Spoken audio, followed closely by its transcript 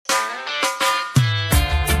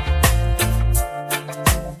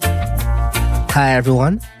Hi,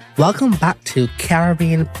 everyone. Welcome back to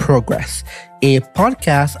Caribbean Progress, a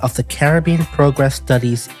podcast of the Caribbean Progress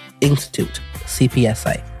Studies Institute,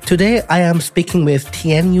 CPSI. Today, I am speaking with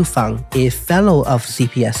Tianyu Fang, a fellow of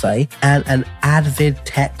CPSI and an avid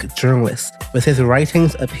tech journalist, with his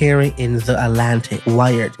writings appearing in The Atlantic,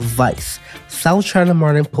 Wired, Vice, South China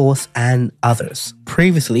Morning Post, and others.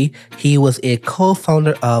 Previously, he was a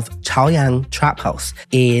co-founder of Chaoyang Trap House,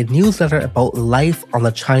 a newsletter about life on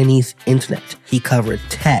the Chinese internet. He covered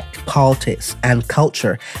tech, politics, and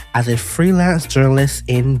culture as a freelance journalist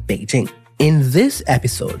in Beijing. In this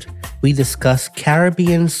episode, we discuss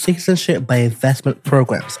Caribbean Citizenship by Investment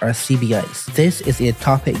Programs, or CBIs. This is a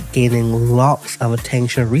topic gaining lots of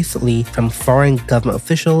attention recently from foreign government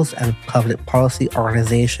officials and public policy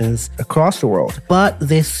organizations across the world, but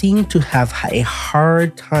they seem to have a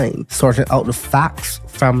hard time sorting out the facts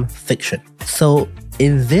from fiction. So,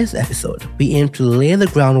 in this episode, we aim to lay the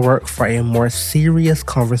groundwork for a more serious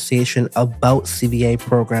conversation about CBI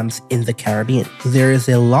programs in the Caribbean. There is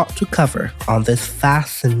a lot to cover on this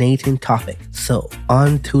fascinating topic, so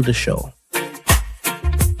on to the show.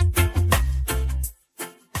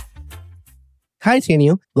 Hi,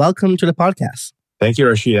 Tianyu. Welcome to the podcast. Thank you,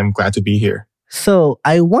 Rashid. I'm glad to be here. So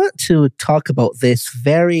I want to talk about this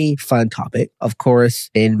very fun topic. Of course,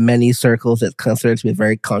 in many circles, it's considered to be a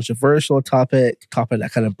very controversial topic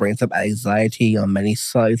that kind of brings up anxiety on many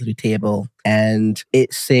sides of the table. And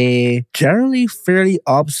it's a generally fairly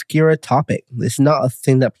obscure topic. It's not a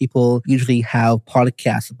thing that people usually have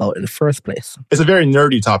podcasts about in the first place. It's a very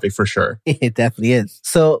nerdy topic for sure. It definitely is.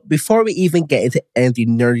 So before we even get into any of the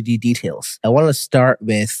nerdy details, I want to start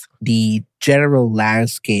with the general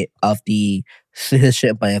landscape of the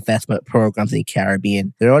citizenship by investment programs in the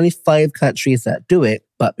Caribbean. There are only 5 countries that do it,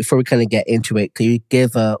 but before we kind of get into it, can you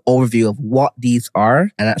give an overview of what these are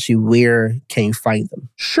and actually where can you find them?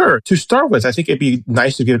 Sure. To start with, I think it'd be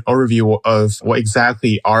nice to give an overview of what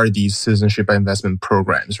exactly are these citizenship by investment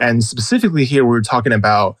programs. And specifically here, we're talking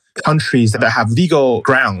about countries that have legal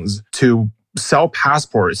grounds to sell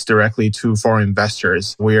passports directly to foreign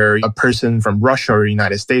investors, where a person from Russia or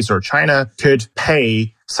United States or China could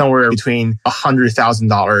pay somewhere between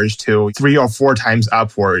 $100,000 to 3 or 4 times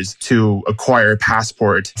upwards to acquire a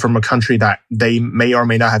passport from a country that they may or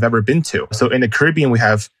may not have ever been to. So in the Caribbean, we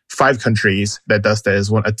have 5 countries that does this.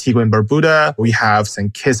 One, Antigua and Barbuda. We have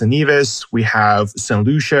St. Kitts and Nevis. We have St.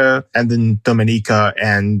 Lucia, and then Dominica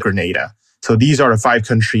and Grenada. So these are the 5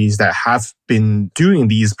 countries that have been doing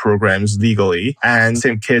these programs legally. And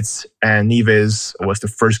St. Kitts and Nevis was the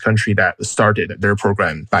first country that started their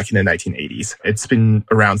program back in the 1980s. It's been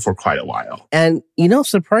around for quite a while. And,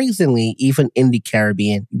 surprisingly, even in the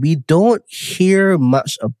Caribbean, we don't hear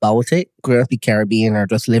much about it. Growing up in the Caribbean or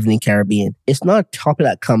just living in the Caribbean, it's not a topic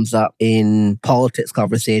that comes up in politics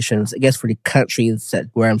conversations, I guess, for the countries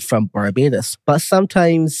where I'm from, Barbados. But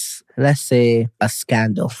sometimes, let's say, a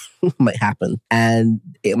scandal might happen and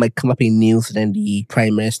it might come up in news, and then the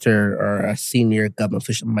prime minister or a senior government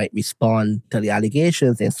official might respond to the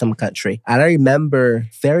allegations in some country. And I remember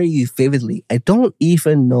very vividly, I don't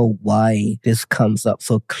even know why this comes up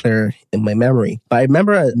so clear in my memory, but I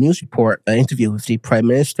remember a news report, an interview with the prime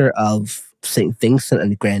minister of St. Vincent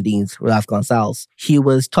and the Grenadines, Ralph Gonsalves. He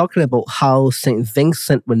was talking about how St.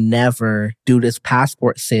 Vincent would never do this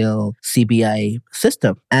passport sale CBI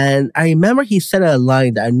system. And I remember he said a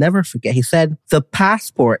line that I never forget. He said, "The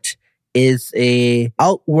passport is a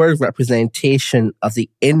outward representation of the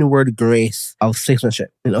inward grace of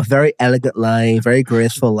citizenship." Very elegant line, very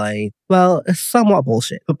graceful line. Well, it's somewhat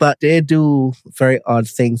bullshit, but they do very odd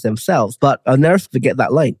things themselves. But I'll never forget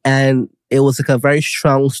that line. And it was like a very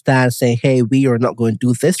strong stance saying, hey, we are not going to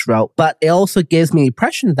do this route. But it also gives me the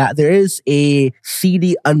impression that there is a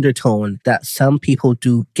seedy undertone that some people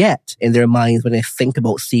do get in their minds when they think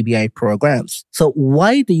about CBI programs. So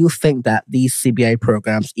why do you think that these CBI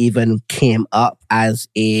programs even came up as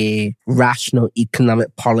a rational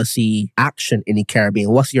economic policy action in the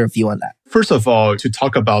Caribbean? What's your view on that? First of all, to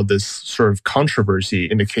talk about this sort of controversy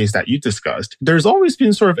in the case that you discussed, there's always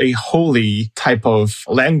been sort of a holy type of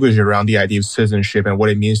language around the idea of citizenship and what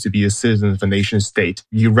it means to be a citizen of a nation state.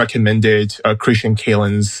 You recommended Christian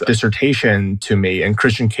Kalen's dissertation to me, and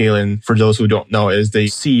Christian Kalen, for those who don't know, is the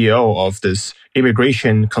CEO of this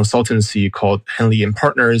immigration consultancy called Henley and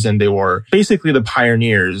Partners, and they were basically the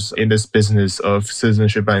pioneers in this business of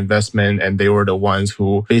citizenship and investment, and they were the ones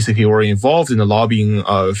who basically were involved in the lobbying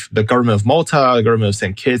of the government of Malta, the government of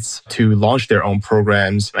St. Kitts to launch their own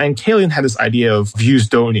programs. And Kalin had this idea of jus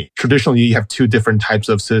doni. Traditionally, you have two different types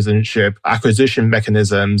of citizenship acquisition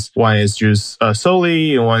mechanisms. One is jus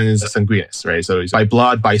soli, and one is sanguinis, right? So it's by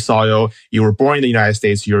blood, by soil. You were born in the United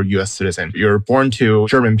States, you're a US citizen. You're born to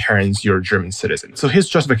German parents, you're a German citizen. So his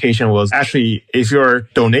justification was actually, if you're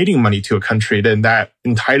donating money to a country, then that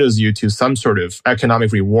entitles you to some sort of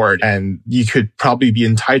economic reward, and you could probably be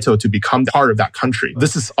entitled to become part of that country.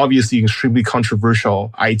 This is obviously an extremely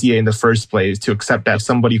controversial idea in the first place, to accept that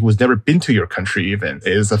somebody who's never been to your country even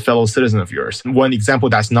is a fellow citizen of yours. One example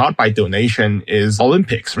that's not by donation is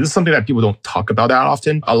Olympics. This is something that people don't talk about that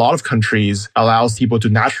often. A lot of countries allows people to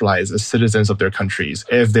naturalize as citizens of their countries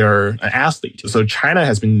if they're an athlete. So China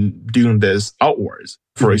has been doing this outwards.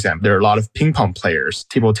 For example, there are a lot of ping pong players,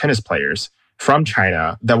 table tennis players from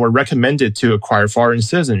China that were recommended to acquire foreign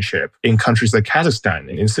citizenship in countries like Kazakhstan,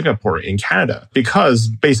 in Singapore, in Canada, because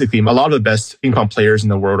basically a lot of the best ping pong players in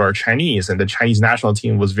the world are Chinese, and the Chinese national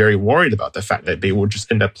team was very worried about the fact that they would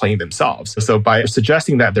just end up playing themselves. So by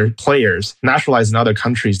suggesting that their players naturalized in other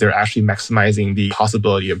countries, they're actually maximizing the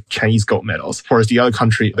possibility of Chinese gold medals. Whereas the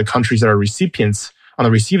countries that are recipients on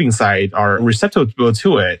the receiving side are receptive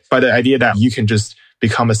to it, by the idea that you can just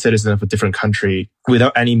become a citizen of a different country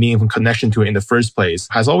without any meaningful connection to it in the first place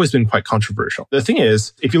has always been quite controversial. The thing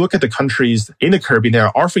is, if you look at the countries in the Caribbean that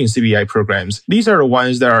are offering CBI programs, these are the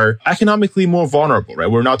ones that are economically more vulnerable, right?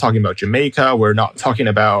 We're not talking about Jamaica. We're not talking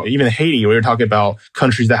about even Haiti. We're talking about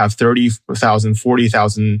countries that have 30,000,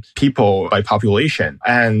 40,000 people by population.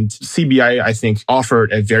 And CBI, I think,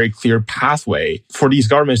 offered a very clear pathway for these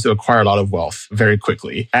governments to acquire a lot of wealth very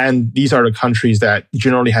quickly. And these are the countries that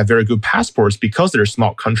generally have very good passports because they're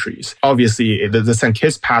small countries. Obviously, the St.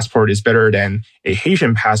 Kitts passport is better than a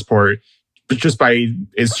Haitian passport, but just by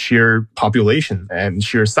its sheer population and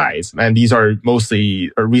sheer size. And these are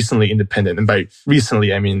mostly recently independent. And by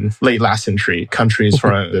recently, I mean late last century countries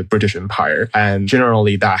from the British Empire. And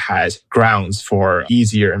generally that has grounds for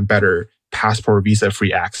easier and better passport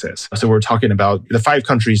visa-free access. So we're talking about the 5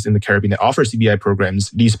 countries in the Caribbean that offer CBI programs.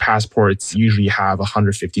 These passports usually have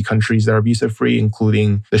 150 countries that are visa-free,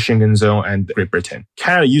 including the Schengen zone and Great Britain.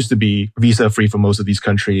 Canada used to be visa-free for most of these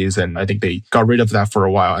countries, and I think they got rid of that for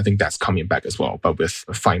a while. I think that's coming back as well, but with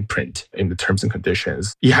a fine print in the terms and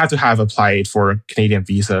conditions. You have to have applied for a Canadian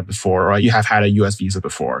visa before, or you have had a US visa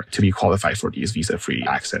before to be qualified for these visa-free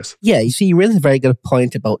access. Yeah, you see, you raise a very good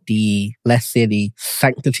point about the, let's say, the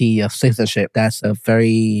sanctity of citizenship. That's a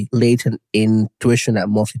very latent intuition that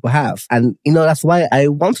most people have. And, that's why I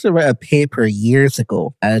wanted to write a paper years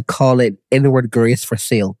ago and call it Inward Grace for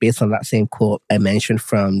Sale, based on that same quote I mentioned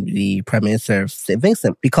from the Prime Minister of St.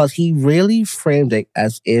 Vincent, because he really framed it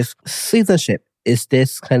as if citizenship is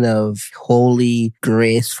this kind of holy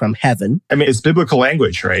grace from heaven. I mean, it's biblical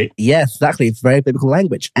language, right? Yes, exactly. It's very biblical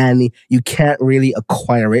language. And you can't really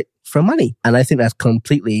acquire it for money. And I think that's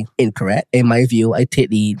completely incorrect. In my view, I take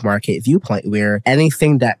the market viewpoint where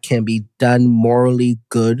anything that can be done morally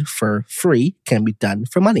good for free can be done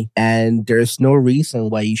for money. And there's no reason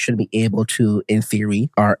why you shouldn't be able to, in theory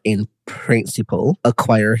or in principle,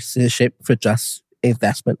 acquire citizenship for just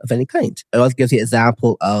investment of any kind. I always give the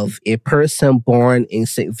example of a person born in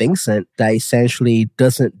St. Vincent that essentially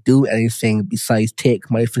doesn't do anything besides take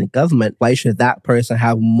money from the government. Why should that person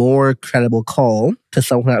have more credible call to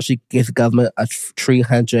someone who actually gives the government a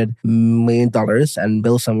 $300 million and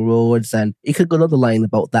build some roads? And you could go down the line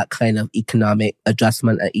about that kind of economic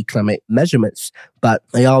adjustment and economic measurements. But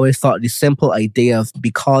I always thought the simple idea of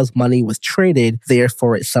because money was traded,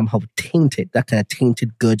 therefore it's somehow tainted, that kind of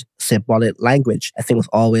tainted good symbolic language, I think was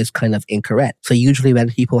always kind of incorrect. So usually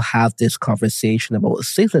when people have this conversation about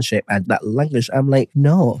citizenship and that language, I'm like,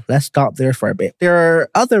 no, let's stop there for a bit. There are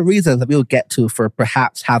other reasons that we'll get to for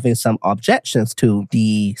perhaps having some objections to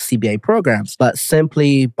the CBI programs, but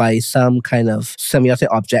simply by some kind of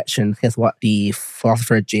semiotic objection is what the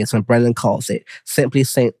philosopher Jason Brennan calls it. Simply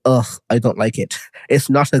saying, ugh, I don't like it.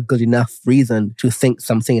 It's not a good enough reason to think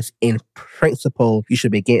something is in principle you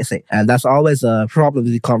should be against it. And that's always a problem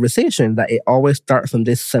with the conversation, that it always starts from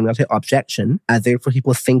this semiotic objection, and therefore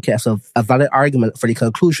people think it's a valid argument for the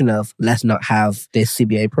conclusion of let's not have this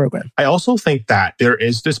CBI program. I also think that there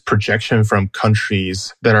is this projection from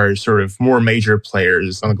countries that are sort of more major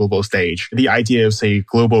players on the global stage. The idea of, say,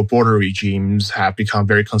 global border regimes have become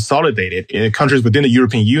very consolidated in countries within the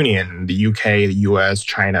European Union, the UK, the US,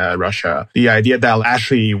 China, Russia. The idea that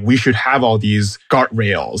actually we should have all these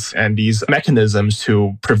guardrails and these mechanisms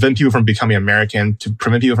to prevent people from becoming American, to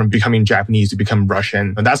prevent people from becoming Japanese, to become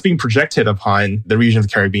Russian. And that's being projected upon the region of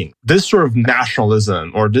the Caribbean. This sort of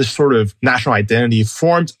nationalism or this sort of national identity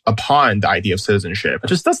formed upon the idea of citizenship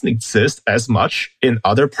just doesn't exist as much in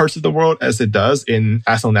other parts of the world as it does in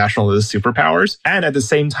ethno-nationalist superpowers. And at the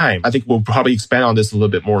same time, I think we'll probably expand on this a little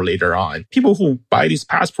bit more later on. People who buy these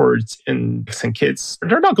passports in St. Kitts,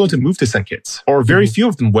 they're not going to move to St. Kitts, or very few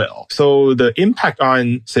of them will. So the impact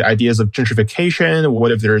on, say, ideas of gentrification,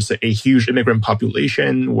 what if there's a huge immigrant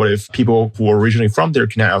population? What if people who are originally from there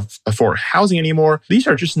cannot afford housing anymore? These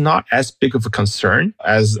are just not as big of a concern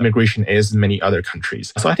as immigration is in many other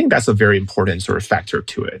countries. So I think that's a very important sort of factor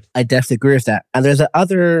to it. I definitely agree with that. And there's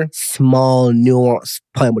another small nuance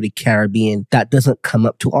point with the Caribbean that doesn't come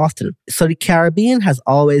up too often. So the Caribbean has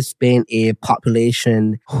always been a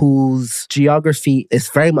population whose geography is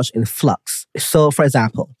very much in flux. So, for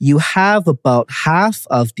example, you have about half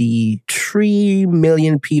of the 3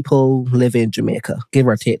 million people live in Jamaica, give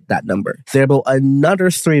or take that number. There are about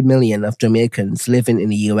another 3 million of Jamaicans living in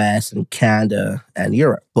the US and Canada and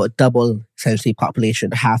Europe, but double essentially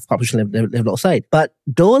population, half population live outside. But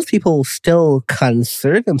those people still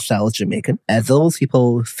consider themselves Jamaican, and those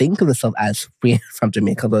people think of themselves as free from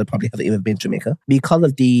Jamaica, though they probably haven't even been to Jamaica, because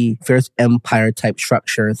of the various empire-type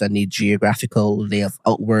structures and the geographical layout of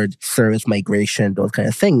outward service migration, those kind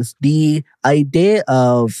of things. The idea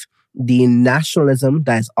of the nationalism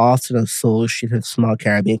that is often associated with small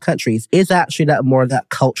Caribbean countries is actually that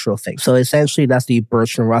cultural thing. So essentially, that's the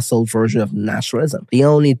Bertrand Russell version of nationalism. The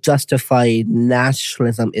only justified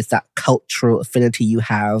nationalism is that cultural affinity you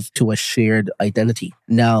have to a shared identity.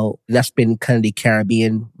 Now, that's been kind of the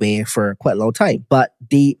Caribbean way for quite a long time. But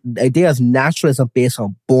the idea of nationalism based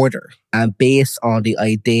on border and based on the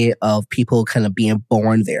idea of people kind of being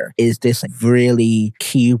born there is this really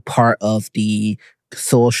key part of the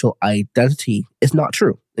social identity is not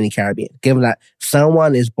true in the Caribbean, given that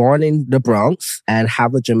someone is born in the Bronx and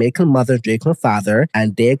have a Jamaican mother, Jamaican father,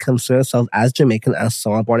 and they consider themselves as Jamaican as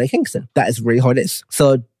someone born in Kingston. That is really how it is.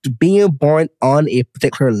 So being born on a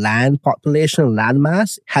particular land population,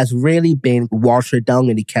 landmass, has really been watered down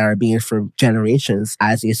in the Caribbean for generations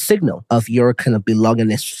as a signal of your kind of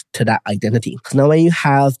belongingness to that identity. So now when you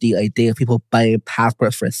have the idea of people buying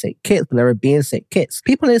passports for St. Kitts, but never being St. Kitts,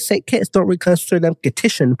 people in St. Kitts don't really consider them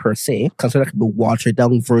Kittitian per se, consider that a watered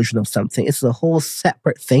down version of something. It's a whole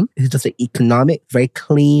separate thing. It's just an economic, very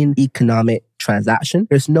clean economic transaction.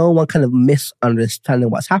 There's no one kind of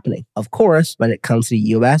misunderstanding what's happening. Of course, when it comes to the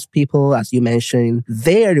US people, as you mentioned,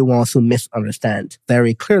 they're the ones who misunderstand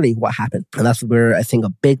very clearly what happened. And that's where I think a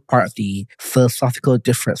big part of the philosophical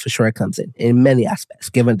difference for sure comes in many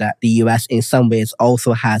aspects, given that the US in some ways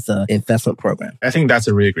also has an investment program. I think that's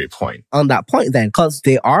a really great point. On that point then, because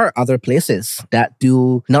there are other places that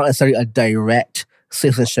do not necessarily a direct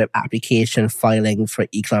citizenship application filing for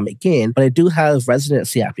economic gain, but I do have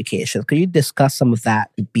residency applications. Could you discuss some of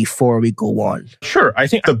that before we go on? Sure. I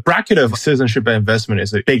think the bracket of citizenship and investment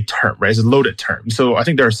is a big term, right? It's a loaded term. So I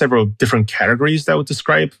think there are several different categories that would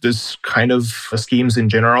describe this kind of schemes in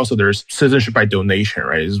general. So there's citizenship by donation,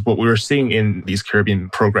 right? Is what we're seeing in these Caribbean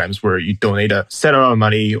programs where you donate a set amount of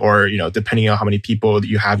money or, depending on how many people that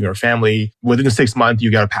you have in your family, within 6 months,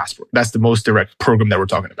 you get a passport. That's the most direct program that we're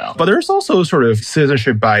talking about. But there's also sort of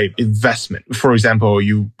citizenship by investment. For example,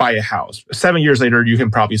 you buy a house. 7 years later, you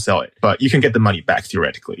can probably sell it, but you can get the money back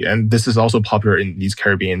theoretically. And this is also popular in these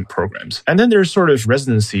Caribbean programs. And then there's sort of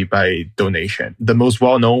residency by donation. The most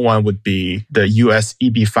well-known one would be the US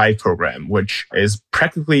EB-5 program, which is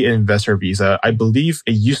practically an investor visa. I believe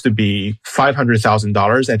it used to be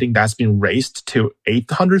 $500,000. I think that's been raised to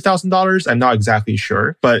 $800,000. I'm not exactly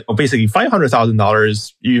sure, but basically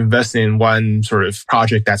 $500,000, you invest in one sort of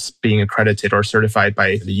project that's being accredited or certified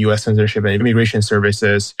by the U.S. Citizenship and Immigration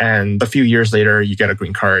Services. And a few years later, you get a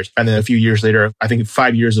green card. And then a few years later, I think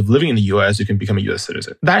 5 years of living in the U.S., you can become a U.S.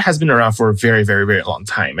 citizen. That has been around for a very, very, very long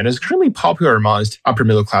time. And it's extremely popular amongst upper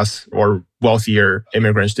middle class or wealthier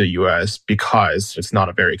immigrants to the US because it's not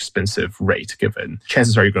a very expensive rate given.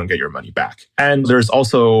 Chances are you're going to get your money back. And there's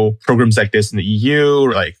also programs like this in the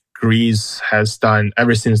EU, like Greece has done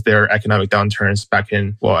ever since their economic downturns back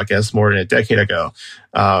in, I guess more than a decade ago.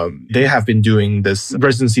 They have been doing this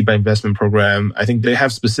residency by investment program. I think they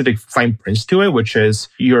have specific fine prints to it, which is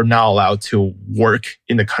you're not allowed to work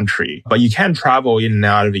in the country, but you can travel in and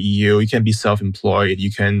out of the EU. You can be self-employed.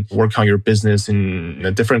 You can work on your business in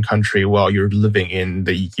a different country while you're living in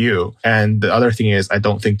the EU. And the other thing is, I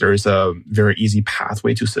don't think there is a very easy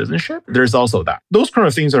pathway to citizenship. There's also that. Those kind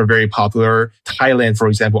of things are very popular. Thailand, for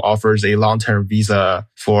example, offers a long-term visa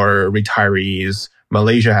for retirees.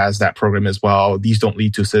 Malaysia has that program as well. These don't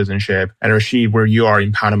lead to citizenship. And Rashid, where you are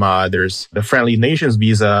in Panama, there's the Friendly Nations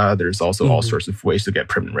visa. There's also all sorts of ways to get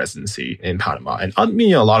permanent residency in Panama and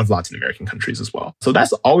a lot of Latin American countries as well. So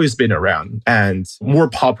that's always been around and more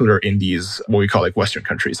popular in these, what we call like Western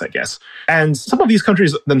countries, I guess. And some of these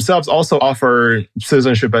countries themselves also offer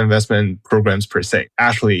citizenship and investment programs per se.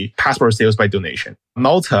 Actually, passport sales by donation.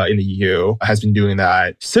 Malta in the EU has been doing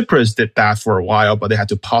that. Cyprus did that for a while, but they had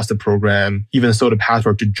to pause the program. Even sold a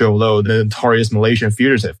passport to Jolo, the notorious Malaysian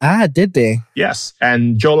fugitive. Did they? Yes.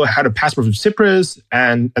 And Jolo had a passport from Cyprus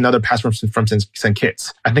and another passport from St.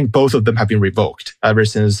 Kitts. I think both of them have been revoked ever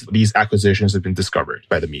since these acquisitions have been discovered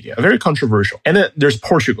by the media. Very controversial. And then there's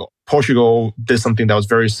Portugal. Portugal did something that was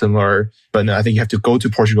very similar, but I think you have to go to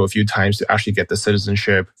Portugal a few times to actually get the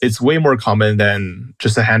citizenship. It's way more common than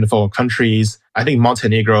just a handful of countries. I think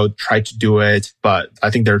Montenegro tried to do it, but I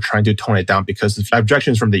think they're trying to tone it down because of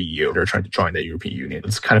objections from the EU. They're trying to join the European Union.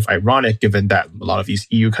 It's kind of ironic given that a lot of these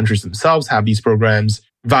EU countries themselves have these programs.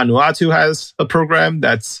 Vanuatu has a program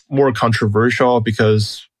that's more controversial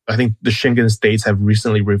because I think the Schengen states have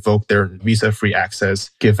recently revoked their visa-free access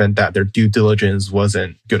given that their due diligence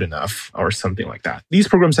wasn't good enough or something like that. These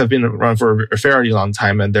programs have been around for a fairly long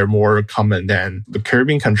time and they're more common than the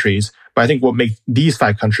Caribbean countries. But I think what makes these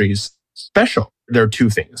 5 countries special, there are 2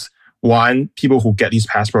 things. One, people who get these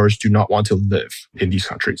passports do not want to live in these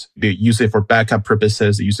countries. They use it for backup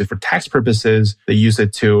purposes. They use it for tax purposes. They use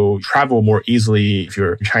it to travel more easily. If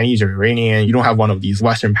you're Chinese or Iranian, you don't have one of these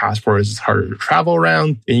Western passports. It's harder to travel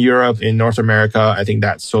around in Europe, in North America. I think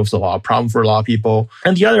that solves a lot of problem for a lot of people.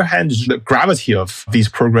 And the other hand is the gravity of these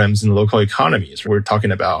programs in local economies. We're talking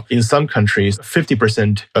about in some countries,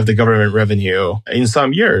 50% of the government revenue in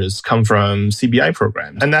some years come from CBI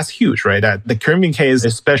programs. And that's huge, right? That the Caribbean case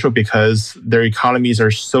is special because their economies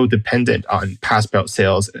are so dependent on passport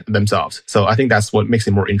sales themselves. So I think that's what makes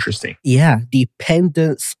it more interesting. Yeah,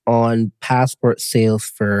 dependence on passport sales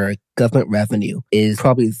for government revenue is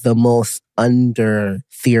probably the most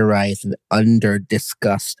under-theorized and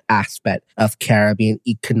under-discussed aspect of Caribbean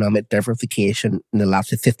economic diversification in the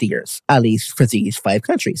last 50 years, at least for these 5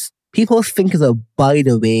 countries. People think it's a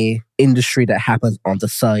by-the-way industry that happens on the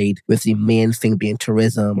side, with the main thing being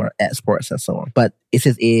tourism or exports and so on. But it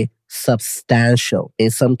is a substantial, in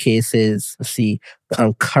some cases,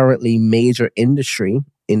 currently major industry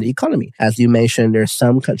in the economy. As you mentioned, there are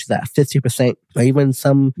some countries that 50%, or even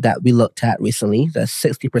some that we looked at recently, that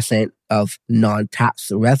 60% of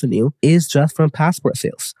non-tax revenue is just from passport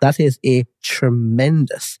sales. That is a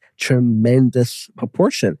tremendous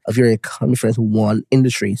proportion of your economy for one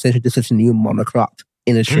industry. Essentially, this is a new monocrop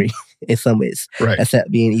industry in some ways, right, except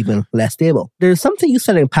being even less stable. There's something you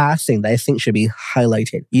said in passing that I think should be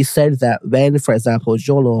highlighted. You said that when, for example,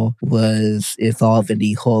 Jolo was involved in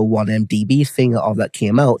the whole 1MDB thing, all that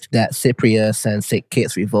came out, that Cyprus and St.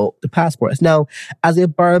 Kitts revoked the passports. Now, as a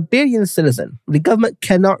Barbadian citizen, the government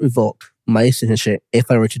cannot revoke my citizenship if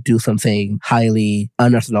I were to do something highly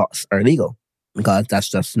unorthodox or illegal, because that's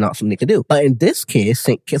just not something they could do. But in this case,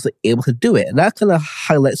 St. Kitts were able to do it. And that kind of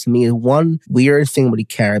highlights to me one weird thing with the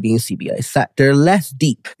Caribbean CBI is that they're less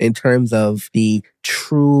deep in terms of the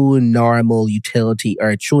true normal utility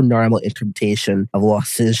or true normal interpretation of what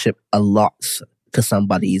citizenship allots to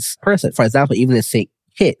somebody's person. For example, even in St.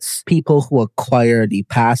 Kitts, people who acquire the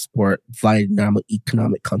passport via normal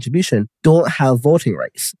economic contribution don't have voting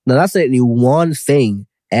rights. Now, that's the one thing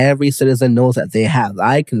every citizen knows that they have.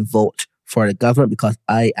 I can vote for the government because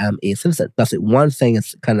I am a citizen. That's it. One thing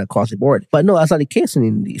is kind of across the board. But no, that's not the case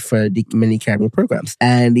for the many Caribbean programs.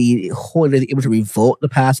 And the whole they're able to revoke the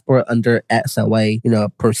passport under X and Y,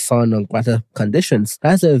 persona non grata conditions,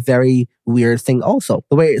 that's a very weird thing also.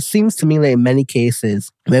 The way it seems to me like in many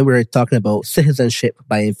cases, when we're talking about citizenship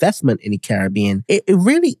by investment in the Caribbean, it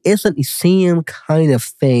really isn't the same kind of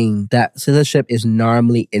thing that citizenship is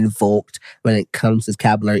normally invoked when it comes to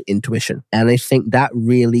vocabulary intuition. And I think that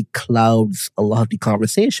really clouds a lot of the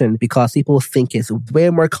conversation because people think it's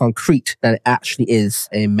way more concrete than it actually is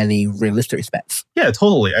in many realistic respects. Yeah,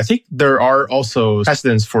 totally. I think there are also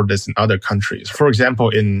precedents for this in other countries. For example,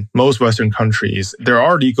 in most Western countries, there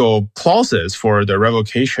are legal clauses clauses for the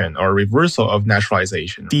revocation or reversal of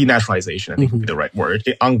naturalization, denaturalization, I think would be the right word,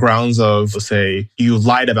 on grounds of, say, you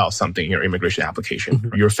lied about something in your immigration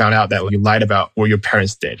application. You found out that you lied about what your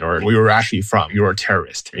parents did or where you were actually from. You were a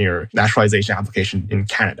terrorist in your naturalization application in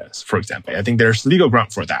Canada, for example. I think there's legal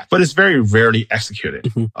ground for that, but it's very rarely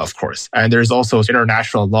executed, of course. And there's also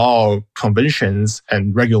international law conventions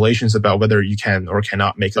and regulations about whether you can or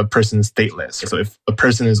cannot make a person stateless. So if a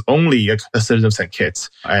person is only a citizen of St. Kitts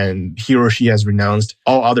and he or she has renounced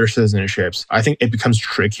all other citizenships, I think it becomes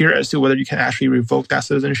trickier as to whether you can actually revoke that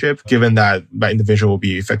citizenship, given that that individual will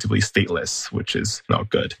be effectively stateless, which is not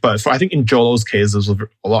good. But I think in Jolo's case, it was a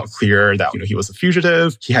lot clearer that he was a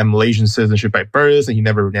fugitive, he had Malaysian citizenship by birth, and he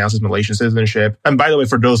never renounced his Malaysian citizenship. And by the way,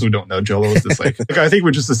 for those who don't know, Jolo is this I think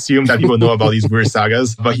we just assume that people know about these weird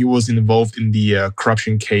sagas, but he was involved in the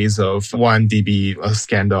corruption case of 1DB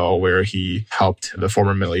scandal where he helped the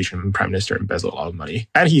former Malaysian prime minister embezzle a lot of money.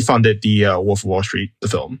 And he funded the Wolf of Wall Street, the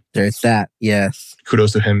film. There's that, yes.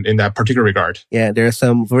 Kudos to him in that particular regard. Yeah, there's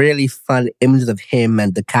some really fun images of him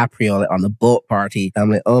and DiCaprio on the boat party.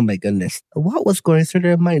 I'm like, oh my goodness. What was going through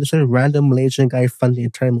their mind? Just a random Malaysian guy funding the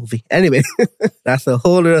entire movie. Anyway, that's a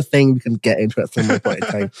whole other thing we can get into at some point in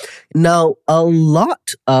time. Now, a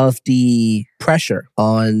lot of the pressure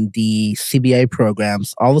on the CBI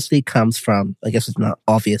programs obviously comes from, I guess it's not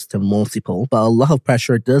obvious to most people, but a lot of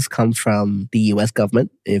pressure does come from the US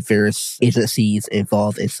government and various agencies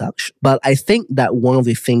involved in such. But I think that one of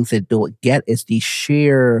the things they don't get is the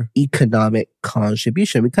sheer economic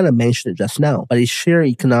contribution. We kind of mentioned it just now, but the sheer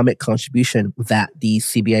economic contribution that these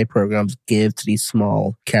CBI programs give to these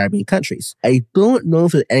small Caribbean countries. I don't know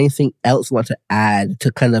if there's anything else you want to add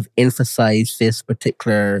to kind of emphasize this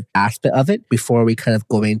particular aspect of it before we kind of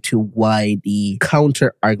go into why the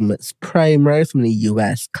counter arguments primarily from the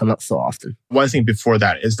US come up so often. One thing before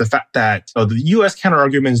that is the fact that the US counter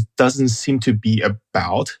arguments doesn't seem to be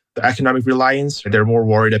about the economic reliance. They're more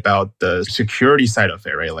worried about the security side of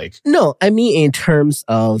it, right? No, I mean in terms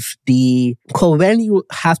of when you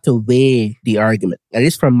have to weigh the argument, at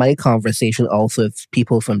least from my conversation also with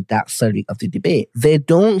people from that side of the debate, they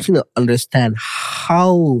don't understand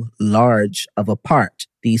how large of a part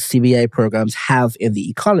these CBI programs have in the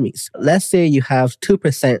economies. Let's say you have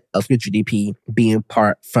 2% of your GDP being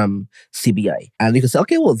part from CBI. And you can say,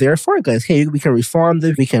 okay, well, therefore, guys, hey, we can reform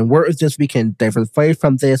this, we can work with this, we can diversify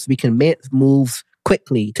from this, we can make moves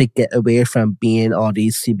quickly to get away from being all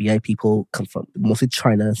these CBI people come from mostly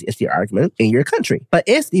China is the argument in your country. But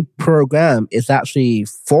if the program is actually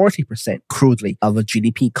 40% crudely of a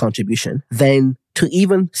GDP contribution, then to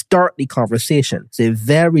even start the conversation, it's a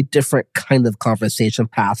very different kind of conversation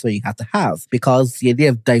pathway you have to have, because the idea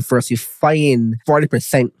of diversifying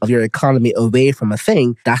 40% of your economy away from a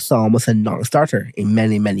thing, that's almost a non-starter in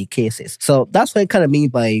many, many cases. So that's what I kind of mean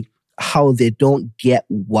by how they don't get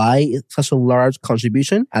why it's such a large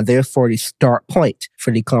contribution, and therefore the start point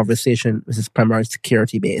for the conversation, which is primarily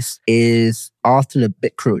security-based, is often a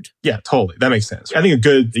bit crude. Yeah, totally. That makes sense. I think a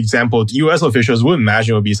good example US officials would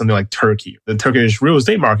imagine would be something like Turkey. The Turkish real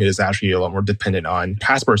estate market is actually a lot more dependent on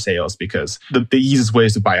passport sales because the easiest way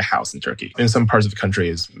is to buy a house in Turkey. In some parts of the country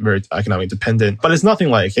is very economically dependent. But it's nothing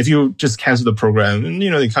like if you just cancel the program,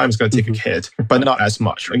 the economy is going to take a hit, but not as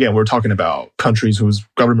much. Again, we're talking about countries whose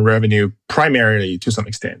government revenue primarily, to some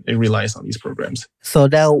extent, it relies on these programs. So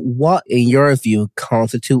now what, in your view,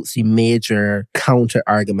 constitutes the major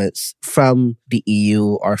counter-arguments from the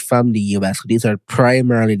EU or from the US? These are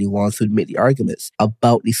primarily the ones who make the arguments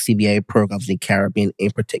about the CBI programs in the Caribbean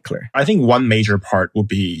in particular. I think one major part would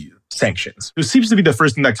be sanctions. It seems to be the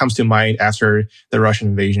first thing that comes to mind after the Russian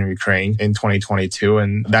invasion of Ukraine in 2022.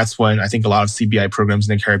 And that's when I think a lot of CBI programs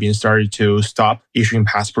in the Caribbean started to stop issuing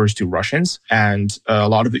passports to Russians. And a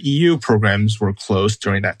lot of the EU programs were closed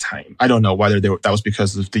during that time. I don't know whether that was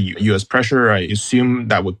because of the US pressure. I assume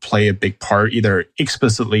that would play a big part, either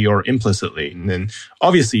explicitly or implicitly. And then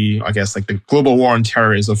obviously, I guess the global war on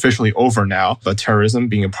terror is officially over now, but terrorism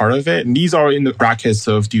being a part of it. And these are in the brackets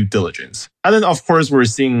of due diligence. And then, of course, we're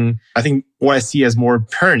seeing, I think, what I see as more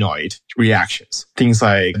paranoid reactions. Things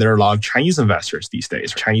like there are a lot of Chinese investors these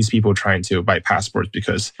days, Chinese people trying to buy passports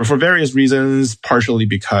because for various reasons, partially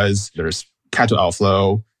because there's capital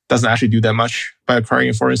outflow, doesn't actually do that much. by acquiring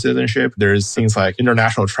a foreign citizenship. There's things like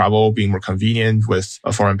international travel being more convenient with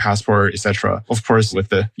a foreign passport, etc. Of course, with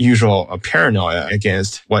the usual paranoia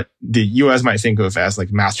against what the US might think of as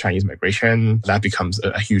like mass Chinese migration, that becomes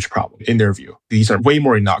a huge problem in their view. These are way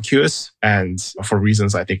more innocuous and for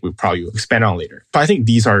reasons I think we'll probably expand on later. But I think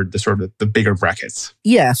these are the sort of the bigger brackets.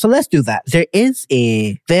 Yeah, so let's do that. There is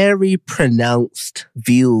a very pronounced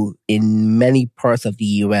view in many parts of the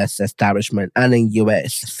US establishment and in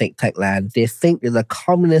US think tank land. They think there's a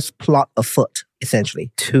communist plot afoot,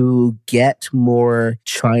 essentially, to get more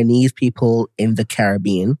Chinese people in the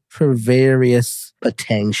Caribbean for various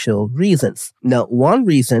potential reasons. Now, one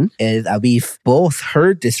reason is, we've both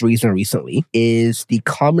heard this reason recently, is the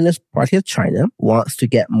Communist Party of China wants to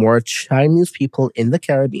get more Chinese people in the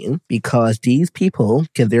Caribbean because these people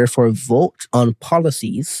can therefore vote on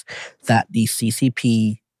policies that the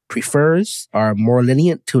CCP prefers, are more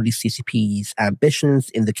lenient to the CCP's ambitions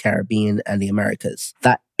in the Caribbean and the Americas.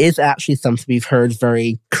 That is actually something we've heard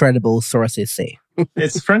very credible sources say.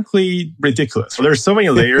 It's frankly ridiculous. There's so many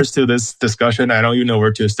layers to this discussion. I don't even know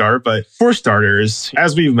where to start. But for starters,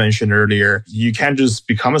 as we've mentioned earlier, you can't just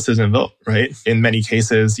become a citizen vote, right? In many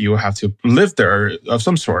cases, you have to live there of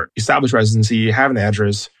some sort, establish residency, have an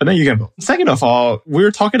address, and then you can vote. Second of all,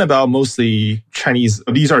 we're talking about mostly Chinese.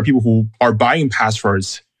 These are people who are buying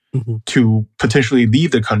passports to potentially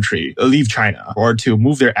leave the country, leave China, or to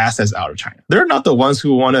move their assets out of China. They're not the ones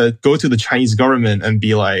who want to go to the Chinese government and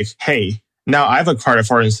be like, hey, now I've acquired a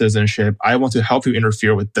foreign citizenship. I want to help you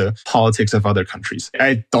interfere with the politics of other countries.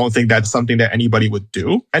 I don't think that's something that anybody would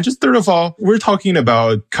do. And just third of all, we're talking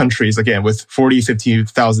about countries, again, with 40,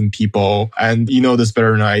 50,000 people. And you know this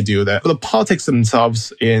better than I do, that the politics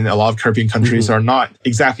themselves in a lot of Caribbean countries are not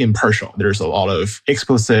exactly impartial. There's a lot of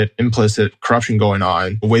explicit, implicit corruption going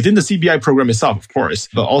on within the CBI program itself, of course,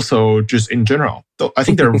 but also just in general. So I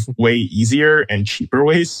think there are way easier and cheaper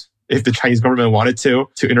ways if the Chinese government wanted to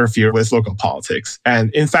interfere with local politics. And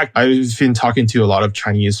in fact, I've been talking to a lot of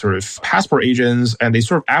Chinese sort of passport agents, and they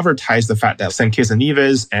sort of advertise the fact that St. Kitts and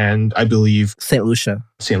Nevis and I believe St. Lucia.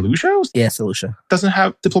 St. Lucia? Yeah, St. Lucia. Doesn't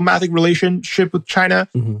have diplomatic relationship with China.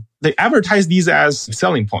 They advertise these as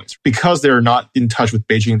selling points because they're not in touch with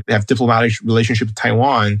Beijing. They have diplomatic relationship with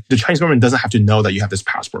Taiwan. The Chinese government doesn't have to know that you have this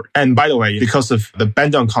passport. And by the way, because of the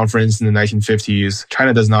Bandung Conference in the 1950s,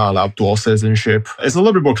 China does not allow dual citizenship. It's a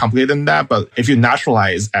little bit more complicated than that, but if you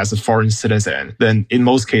naturalize as a foreign citizen, then in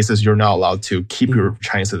most cases, you're not allowed to keep your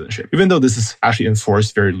Chinese citizenship, even though this is actually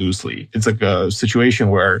enforced very loosely. It's like a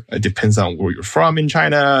situation where it depends on where you're from in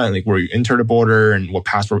China and like where you enter the border and what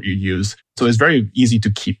passport you use. So it's very easy to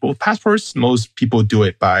keep both passports. Most people do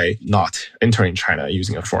it by not entering China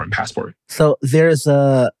using a foreign passport. So there's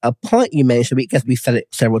a point you mentioned, because we said it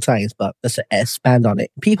several times, but let's expand on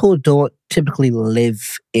it. People don't typically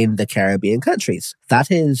live in the Caribbean countries. That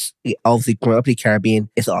is, obviously, growing up in the Caribbean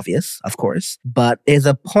is obvious, of course, but there's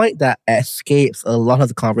a point that escapes a lot of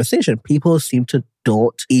the conversation. People seem to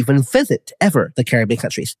don't even visit ever the Caribbean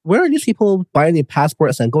countries. Where are these people buying their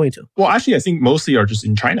passports and going to? Well, actually, I think mostly are just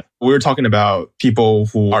in China. We're talking about people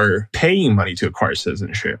who are paying money to acquire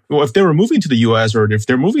citizenship. Well, if they were moving to the US or if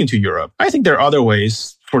they're moving to Europe, I think there are other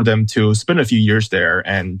ways for them to spend a few years there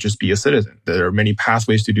and just be a citizen. There are many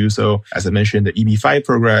pathways to do so. As I mentioned, the EB-5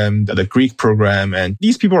 program, the Greek program, and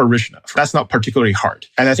these people are rich enough. That's not particularly hard.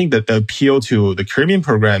 And I think that the appeal to the Caribbean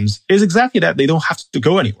programs is exactly that. They don't have to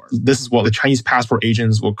go anywhere. This is what the Chinese passport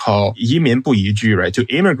agents will call 移民不移居, right? To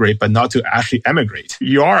immigrate, but not to actually emigrate.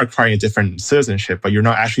 You are acquiring a different citizenship, but you're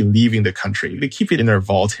not actually leaving the country. They keep it in their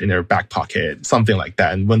vault, in their back pocket, something like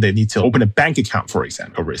that. And when they need to open a bank account, for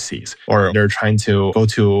example, overseas, or they're trying to go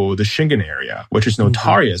to the Schengen area, which is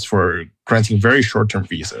notorious for granting very short-term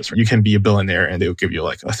visas. You can be a billionaire and they'll give you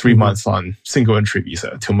like a 3 months on single entry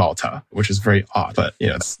visa to Malta, which is very odd. But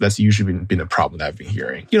that's usually been a problem that I've been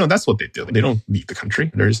hearing. That's what they do. They don't leave the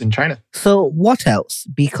country. They're just in China. So what else?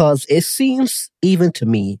 Because it seems even to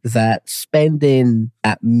me that spending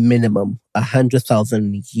at minimum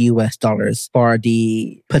 $100,000 for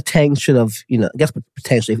the potential of, I guess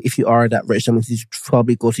potentially if you are that rich, I mean, you should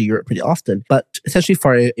probably go to Europe pretty often, but essentially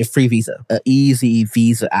for a free visa, an easy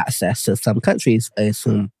visa access to some countries, I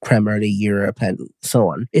assume primarily Europe and so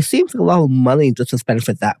on. It seems like a lot of money just to spend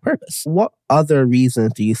for that purpose. What other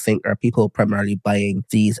reasons do you think are people primarily buying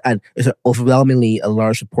these? And is it overwhelmingly a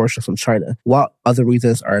large proportion from China? What other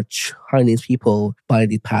reasons are Chinese people buying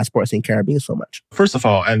these passports in Caribbean so much? First of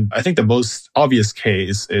all, and I think the most obvious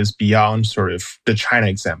case is beyond sort of the China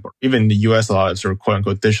example. Even in the US, a lot of sort of quote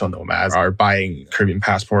unquote digital nomads are buying Caribbean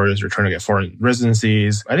passports or trying to get foreign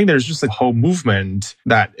residencies. I think there's just a whole movement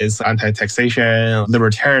that is anti-taxation,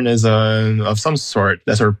 libertarianism of some sort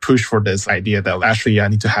that sort of push for this idea that actually I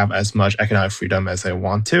need to have as much economic freedom as I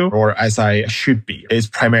want to, or as I should be. It's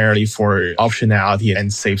primarily for optionality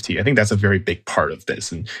and safety. I think that's a very big part of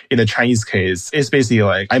this. And in the Chinese case, it's basically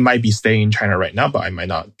like, I might be staying in China right now, but I might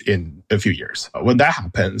not in a few years. When that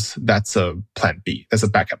happens, that's a plan B. That's a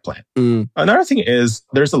backup plan. Another thing is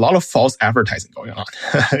there's a lot of false advertising going on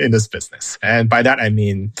in this business. And by that, I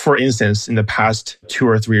mean, for instance, in the past 2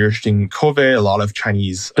 or 3 years during COVID, a lot of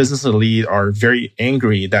Chinese business elite are very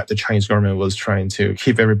angry that the Chinese government was trying to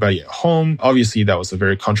keep everybody at home. Obviously, that was a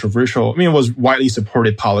very controversial, it was widely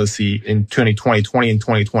supported policy in 2020 and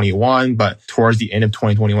 2021, but towards the end of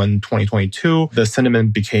 2021, 2022, the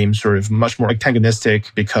sentiment became sort of much more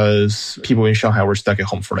antagonistic because people in Shanghai were stuck at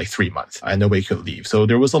home for like 3 months and nobody could leave. So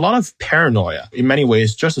there was a lot of paranoia, in many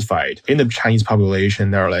ways justified, in the Chinese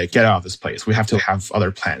population. They're like, get out of this place. We have to have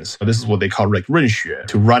other plans. So this is what they call like 润学,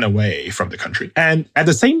 to run away from the country. And at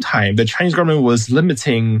the same time, the Chinese government was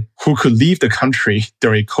limiting who could leave the country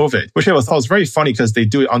during COVID, which I thought was very funny because they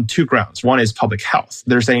do it on 2 grounds. One is public health.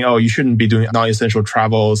 They're saying, oh, you shouldn't be doing non-essential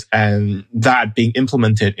travels, and that being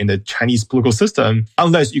implemented in the Chinese political system,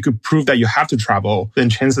 unless you could prove that you have to travel, then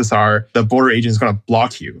chances are the border agent is going to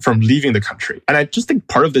block you from leaving the country. And I just think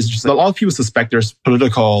part of this is just a lot of people suspect there's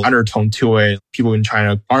political undertone to it. People in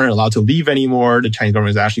China aren't allowed to leave anymore. The Chinese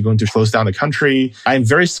government is actually going to close down the country. I'm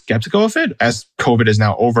very skeptical of it. As COVID is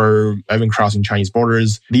now over, I've been crossing Chinese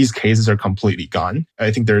borders. These cases are completely gone.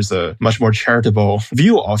 I think there's a much more charitable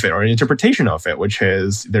view of it, or an interpretation of it, which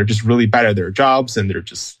is they're just really bad at their jobs, and they're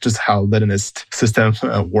just how Leninist system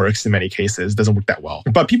works in many cases. Doesn't work that well.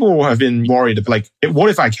 But people have been worried, like, what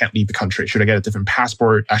if I can't leave the country? Should I get a different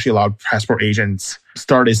passport? Actually, a lot of passport agents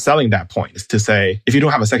started selling that point to say, if you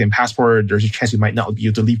don't have a second passport, there's a chance you might not be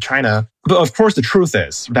able to leave China. But of course, the truth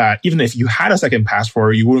is that even if you had a second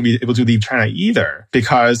passport, you wouldn't be able to leave China either,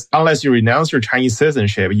 because unless you renounce your Chinese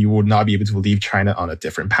citizenship, you would not be able to leave China on a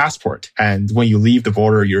different passport. And when you leave the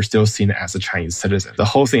border, you're still seen as a Chinese citizen. The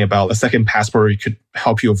whole thing about a second passport could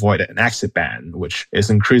help you avoid an exit ban, which is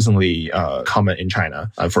increasingly common in China,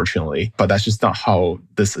 unfortunately. But that's just not how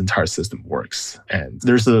this entire system works. And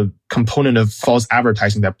there's a component of false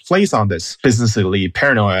advertising that plays on this business elite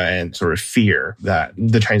paranoia and sort of fear that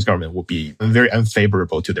the Chinese government will be very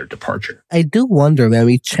unfavorable to their departure. I do wonder when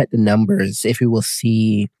we check the numbers if we will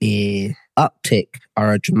see a uptick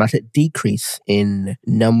or a dramatic decrease in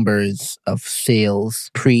numbers of sales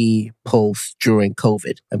pre, post, during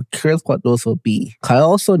COVID. I'm curious what those will be. I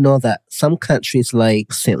also know that some countries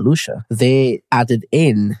like St. Lucia, they added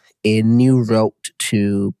in a new route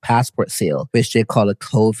to passport sale, which they call a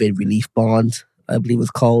COVID relief bond, I believe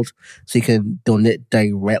it's called. So you can donate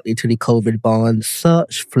directly to the COVID bond.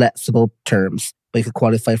 Such flexible terms. But you can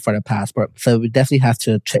qualify for the passport. So we definitely have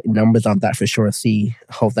to check numbers on that for sure, see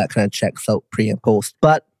how that kind of checks out pre and post.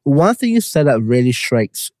 But one thing you said that really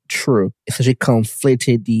strikes true, essentially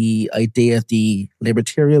conflated the idea of the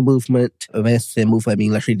libertarian movement. When I say movement, I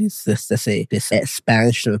mean literally this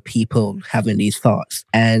expansion of people having these thoughts.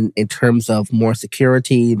 And in terms of more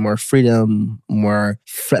security, more freedom, more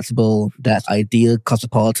flexible, that ideal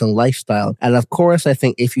cosmopolitan lifestyle. And of course, I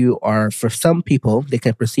think if you are, for some people, they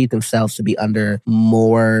can perceive themselves to be under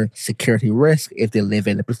more security risk if they live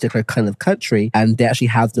in a particular kind of country and they actually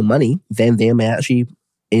have the money, then they may actually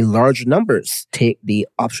in large numbers take the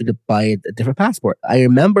option to buy a different passport. I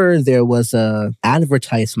remember there was a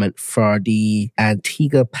advertisement for the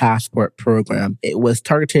Antigua passport program. It was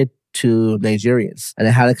targeted to Nigerians, and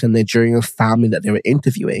they had like a Nigerian family that they were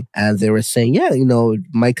interviewing, and they were saying, yeah,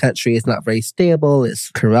 my country is not very stable, it's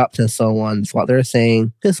corrupt and so on. It's what they're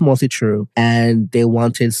saying. It's mostly true. And they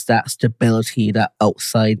wanted that stability, that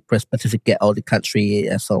outside perspective to get out of the country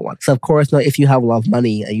and so on. So of course, now if you have a lot of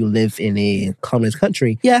money and you live in a communist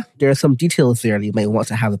country, yeah, there are some details there you might want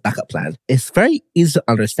to have a backup plan. It's very easy to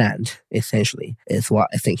understand, essentially, is what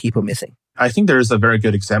I think people are missing. I think there's a very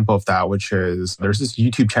good example of that, which is there's this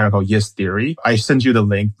YouTube channel called Yes Theory. I sent you the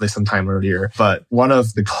link sometime earlier, but one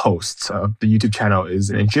of the hosts of the YouTube channel is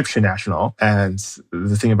an Egyptian national. And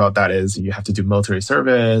the thing about that is you have to do military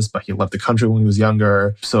service, but he left the country when he was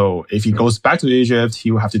younger. So if he goes back to Egypt, he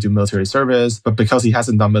will have to do military service. But because he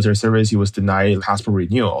hasn't done military service, he was denied passport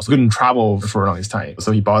renewal. So he couldn't travel for a long time.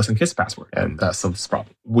 So he bought some kid's passport, and that solved this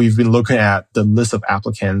problem. We've been looking at the list of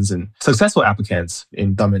applicants and successful applicants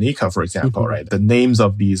in Dominica, for example, right? The names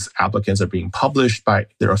of these applicants are being published by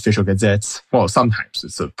their official gazettes. Well, sometimes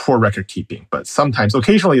it's a poor record keeping, but sometimes,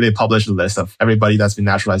 occasionally they publish a list of everybody that's been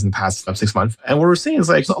naturalized in the past 6 months. And what we're seeing is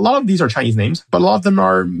like, so a lot of these are Chinese names, but a lot of them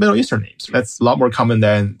are Middle Eastern names. That's a lot more common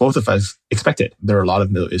than both of us expected. There are a lot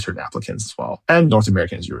of Middle Eastern applicants as well, and North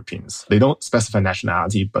Americans, Europeans. They don't specify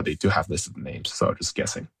nationality, but they do have listed names. So just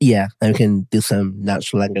guessing. Yeah, and we can do some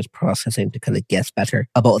natural language processing to kind of guess better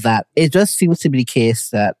about that. It just seems to be the case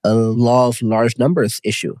that a law of large numbers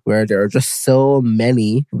issue, where there are just so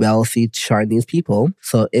many wealthy Chinese people.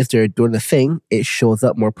 So if they're doing a thing, it shows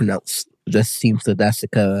up more pronounced. It just seems that that's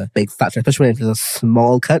like a big factor, especially when it's a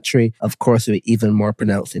small country. Of course, it would be even more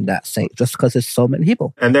pronounced in that sense, just because there's so many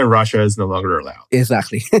people. And then Russia is no longer allowed.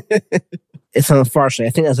 Exactly. It's unfortunate. I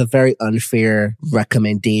think that's a very unfair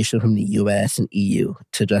recommendation from the US and EU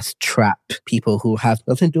to just trap people who have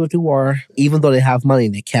nothing to do with the war. Even though they have money,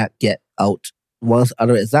 they can't get out. One of the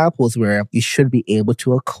other examples where you should be able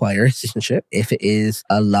to acquire citizenship if it is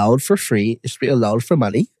allowed for free, it should be allowed for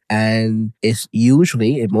money. And it's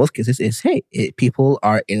usually, in most cases, people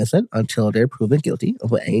are innocent until they're proven guilty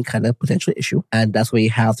of any kind of potential issue. And that's where you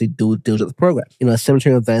have to do diligence program. Similar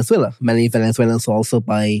to Venezuela. Many Venezuelans also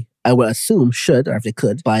I would assume should, or if they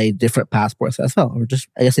could, buy different passports as well. Or just,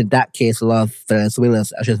 I guess in that case, a lot of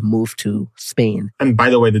Venezuelans actually moved to Spain. And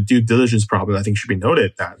by the way, the due diligence problem, I think should be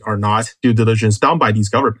noted that are not due diligence done by these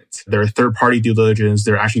governments. They're third-party due diligence.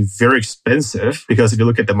 They're actually very expensive because if you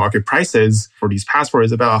look at the market prices for these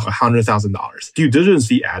passports, about $100,000. Due diligence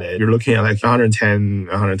fee added, you're looking at like 110,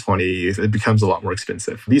 120. It becomes a lot more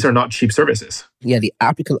expensive. These are not cheap services. Yeah, the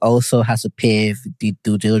applicant also has to pay the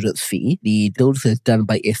due diligence fee. The diligence is done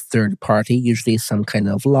by a third party, usually some kind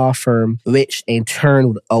of law firm, which in turn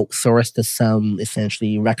would outsource to some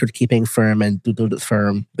essentially record-keeping firm and due diligence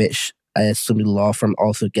firm, which I assume the law firm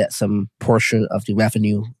also gets some portion of the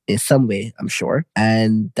revenue in some way, I'm sure.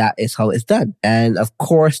 And that is how it's done. And of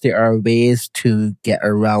course, there are ways to get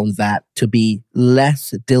around that, to be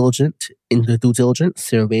less diligent in the due diligence.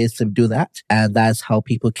 There are ways to do that. And that's how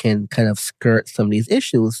people can kind of skirt some of these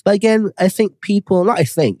issues. But again,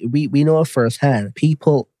 we know firsthand,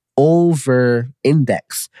 people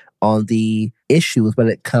over-index on the issues when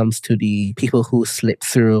it comes to the people who slip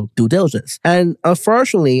through due diligence. And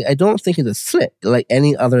unfortunately, I don't think it's a slip like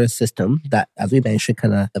any other system that, as we mentioned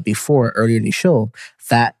kind of before earlier in the show,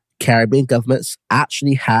 that Caribbean governments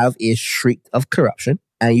actually have a shriek of corruption.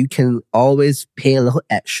 And you can always pay a little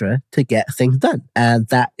extra to get things done. And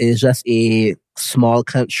that is just a small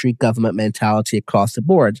country government mentality across the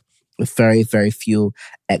board, with very, very few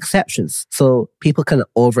exceptions. So people kind of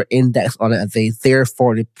over-index on it and say,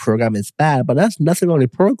 therefore the program is bad, but that's nothing on the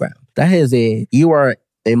program. You are,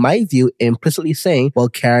 in my view, implicitly saying, well,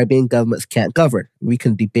 Caribbean governments can't govern. We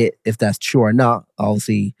can debate if that's true or not.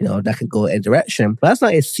 Obviously, that can go in a direction. But that's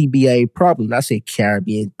not a CBI problem. That's a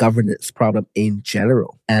Caribbean governance problem in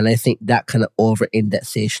general. And I think that kind of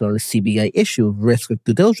over-indexation on the CBI issue, risk of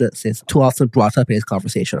due diligence, is too often brought up in this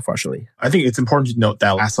conversation, unfortunately. I think it's important to note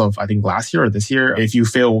that as of, last year or this year, if you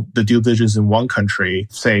fail the due diligence in one country,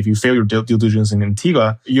 say if you fail your due diligence in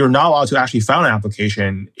Antigua, you're not allowed to actually file an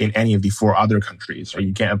application in any of the 4 other countries. Right?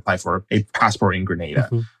 You can't apply for a passport in Grenada.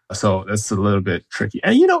 Mm-hmm. So that's a little bit tricky.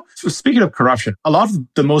 And, speaking of corruption, a lot of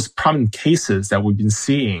the most prominent cases that we've been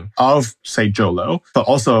seeing of, say, Zhou Lo, but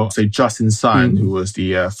also, say, Justin Sun, who was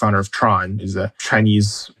the founder of Tron, is a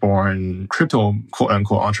Chinese-born crypto,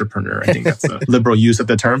 quote-unquote, entrepreneur. I think that's a liberal use of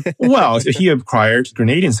the term. Well, he acquired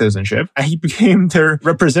Grenadian citizenship, and he became their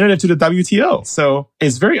representative to the WTO. So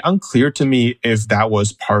it's very unclear to me if that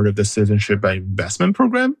was part of the citizenship and investment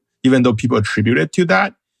program, even though people attribute it to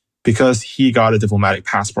that, because he got a diplomatic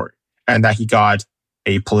passport and that he got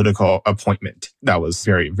a political appointment that was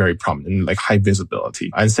very, very prominent, like high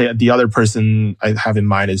visibility. And say the other person I have in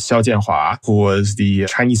mind is Xiao Jianhua, who was the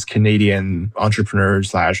Chinese-Canadian entrepreneur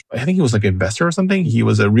 / I think he was like an investor or something. He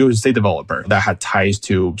was a real estate developer that had ties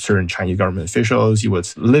to certain Chinese government officials. He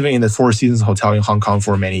was living in the Four Seasons Hotel in Hong Kong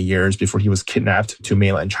for many years before he was kidnapped to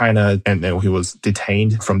mainland China, and then he was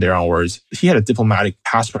detained from there onwards. He had a diplomatic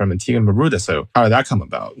passport from Antigua and Barbuda. So how did that come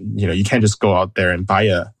about? You can't just go out there and buy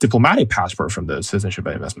a diplomatic passport from the Citizenship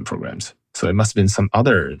and Investment programs. So it must have been some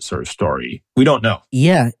other sort of story. We don't know.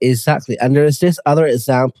 Yeah, exactly. And there's this other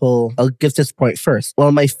example. I'll give this point first. One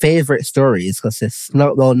of my favorite stories, because it's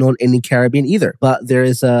not well known in the Caribbean either, but there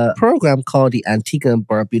is a program called the Antigua and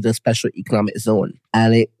Barbuda Special Economic Zone.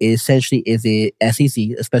 And it essentially is a SEZ,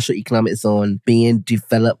 a Special Economic Zone, being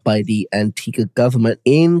developed by the Antigua government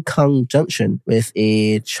in conjunction with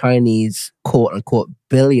a Chinese quote-unquote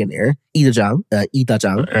billionaire, Ida Zhang.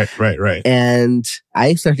 Right. And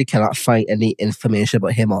I certainly cannot find any information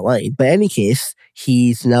about him online. But in any case,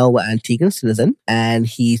 he's now an Antiguan citizen, and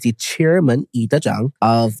he's the chairman, Ida Zhang,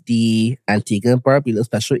 of the Antigua and Barbuda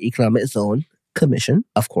Special Economic Zone Commission,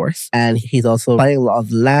 of course. And he's also buying a lot of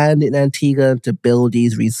land in Antigua to build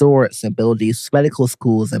these resorts and build these medical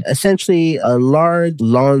schools, and essentially a large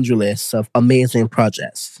laundry list of amazing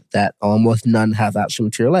projects that almost none have actually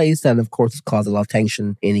materialized. And of course, it's caused a lot of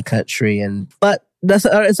tension in the country. But that's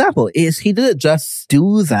an example. Is he didn't just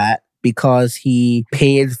do that because he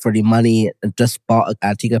paid for the money and just bought an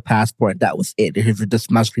Antigua passport. That was it. It just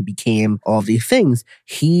magically became all these things.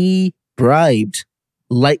 He bribed,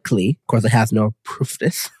 likely, of course I have no proof of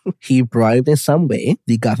this, he bribed in some way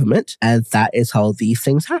the government, and that is how these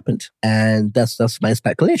things happened. And that's my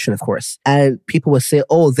speculation, of course. And people would say,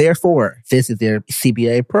 oh, therefore, this is their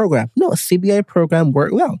CBI program. No, CBI program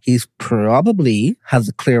worked well. He's probably has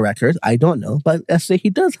a clear record. I don't know, but let's say he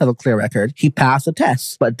does have a clear record. He passed the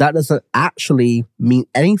test, but that doesn't actually mean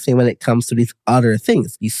anything when it comes to these other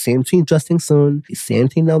things. The same thing Justin Sun, the same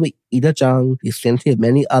thing now with Ida Zhang, the same thing with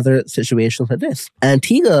many other situations like this.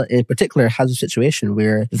 Antigua in particular has a situation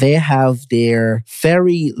where they have their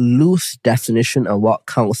very loose definition of what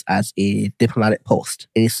counts as a diplomatic post,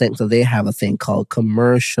 in the sense that they have a thing called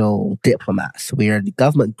commercial diplomats, where the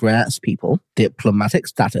government grants people diplomatic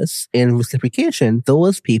status. In reciprocation,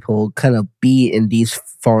 those people kind of be in these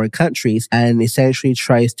foreign countries and essentially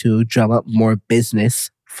tries to drum up more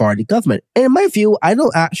business for the government. And in my view, I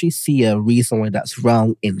don't actually see a reason why that's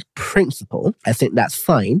wrong in principle. I think that's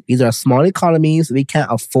fine. These are small economies. We can't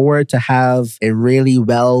afford to have a really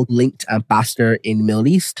well-linked ambassador in the Middle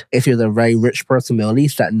East. If you're the very rich person in the Middle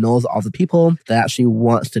East that knows all the people, that actually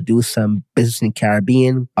wants to do some business in the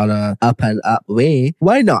Caribbean on a up and up way,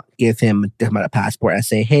 why not give him a diplomatic passport and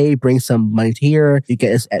say, hey, bring some money to here, you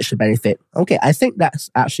get this extra benefit. Okay, I think that's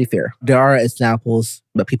actually fair. There are examples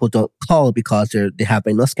but people don't call because they have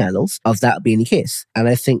been no scandals of that being the case. And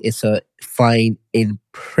I think it's a fine in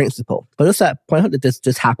principle. But just that point out that this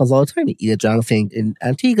just happens all the time. The Ida Zhang thing in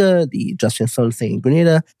Antigua, the Justin Sun thing in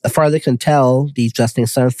Grenada. As far as I can tell, the Justin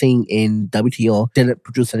Sun thing in WTO didn't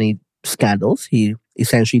produce any scandals. He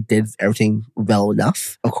essentially did everything well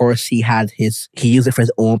enough. Of course, he used it for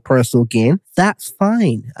his own personal gain. That's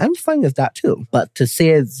fine. I'm fine with that too. But to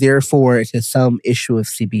say, therefore, it is some issue of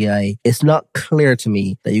CBI, it's not clear to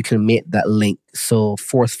me that you can make that link so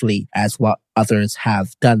forcefully as what others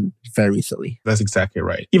have done very recently. That's exactly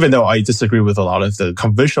right. Even though I disagree with a lot of the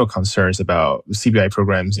conventional concerns about CBI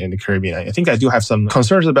programs in the Caribbean, I think I do have some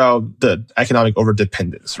concerns about the economic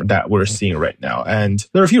overdependence that we're seeing right now. And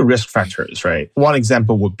there are a few risk factors, right? One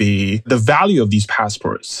example would be the value of these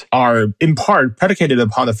passports are in part predicated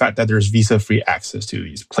upon the fact that there's visa-free access to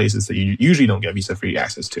these places that you usually don't get visa-free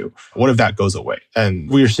access to. What if that goes away? And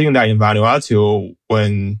we're seeing that in Vanuatu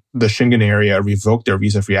when the Schengen area revoked their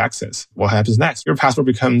visa-free access. What happens next? Your passport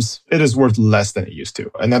it is worth less than it used to.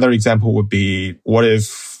 Another example would be, what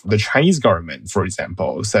if the Chinese government, for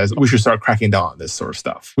example, says we should start cracking down on this sort of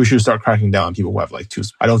stuff. We should start cracking down on people who have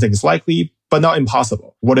I don't think it's likely, but not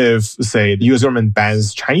impossible. What if, say, the US government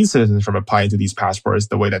bans Chinese citizens from applying to these passports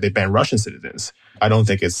the way that they ban Russian citizens? I don't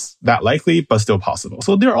think it's that likely, but still possible.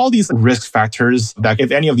 So there are all these risk factors that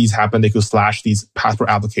if any of these happen, they could slash these passport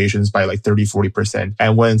applications by 30, 40%.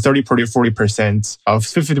 And when 30, 40% of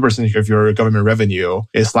 50% of your government revenue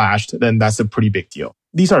is slashed, then that's a pretty big deal.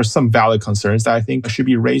 These are some valid concerns that I think should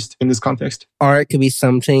be raised in this context. Or it could be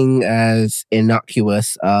something as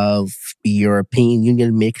innocuous of the European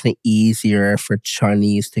Union making it easier for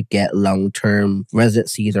Chinese to get long-term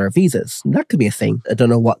residencies or visas. That could be a thing. I don't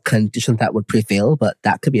know what conditions that would prevail, but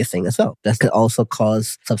that could be a thing as well. That could also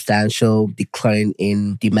cause substantial decline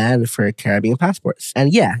in demand for Caribbean passports.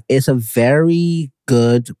 And yeah, it's a very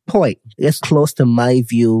good point. It's close to my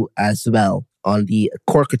view as well on the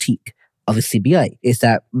core critique of the CBI, is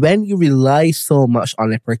that when you rely so much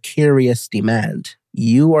on a precarious demand,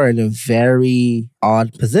 you are in a very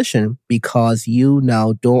odd position because you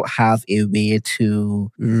now don't have a way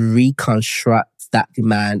to reconstruct that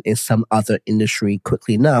demand in some other industry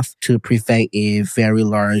quickly enough to prevent a very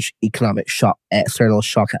large economic shock, external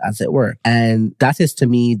shock as it were. And that is to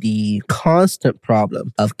me the constant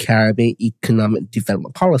problem of Caribbean economic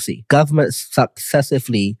development policy. Governments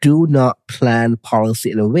successively do not plan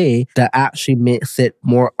policy in a way that actually makes it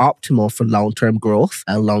more optimal for long-term growth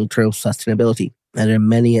and long-term sustainability. And there are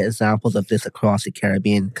many examples of this across the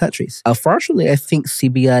Caribbean countries. Unfortunately, I think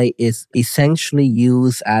CBI is essentially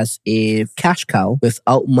used as a cash cow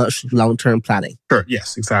without much long-term planning. Sure,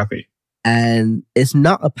 yes, exactly. And it's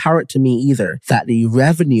not apparent to me either that the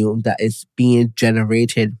revenue that is being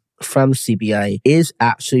generated from CBI is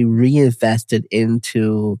actually reinvested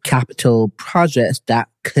into capital projects that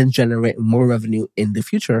can generate more revenue in the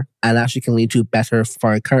future and actually can lead to better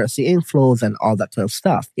foreign currency inflows and all that kind of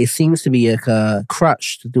stuff. It seems to be like a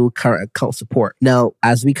crutch to do current account support. Now,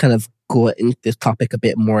 as we kind of go into this topic a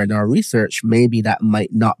bit more in our research, maybe that might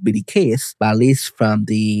not be the case, but at least from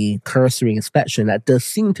the cursory inspection, that does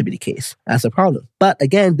seem to be the case. That's a problem. But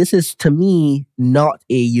again, this is to me not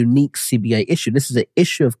a unique CBI issue. This is an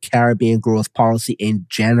issue of Caribbean growth policy in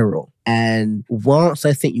general. And once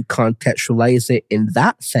I think you contextualize it in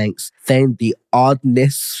that sense, then the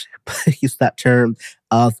oddness, use that term,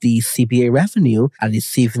 of the CBA revenue and the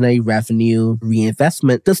CBA revenue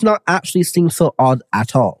reinvestment does not actually seem so odd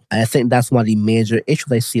at all. And I think that's one of the major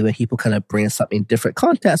issues I see when people kind of bring something in different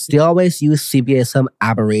contexts. They always use CBA as some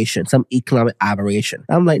aberration, some economic aberration.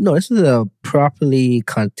 I'm like, no, this is a properly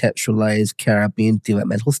contextualized Caribbean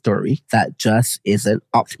developmental story that just isn't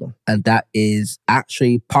optimal. And that is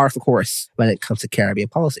actually par for course when it comes to Caribbean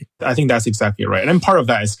policy. I think that's exactly right. And then part of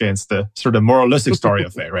that is against the sort of moralistic story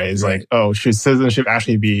of it, right? It's right. Like, oh, should citizenship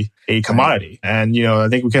actually be a commodity? Right. And, I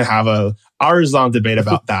think we can have a hours-long debate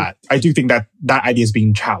about that. I do think that that idea is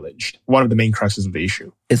being challenged. One of the main cruxes of the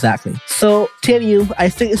issue. Exactly. So, Tianyu, I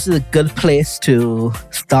think this is a good place to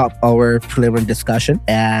stop our preliminary discussion.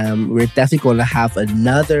 We're definitely going to have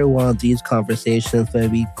another one of these conversations where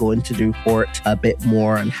we go into the report a bit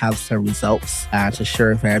more and have some results to share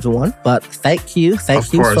with everyone. But thank you.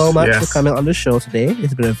 Thank you so much for coming on the show today.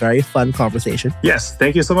 It's been a very fun conversation. Yes.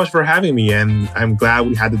 Thank you so much for having me. And I'm glad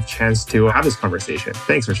we had the chance to have this conversation.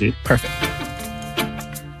 Thanks, Rashid. Perfect.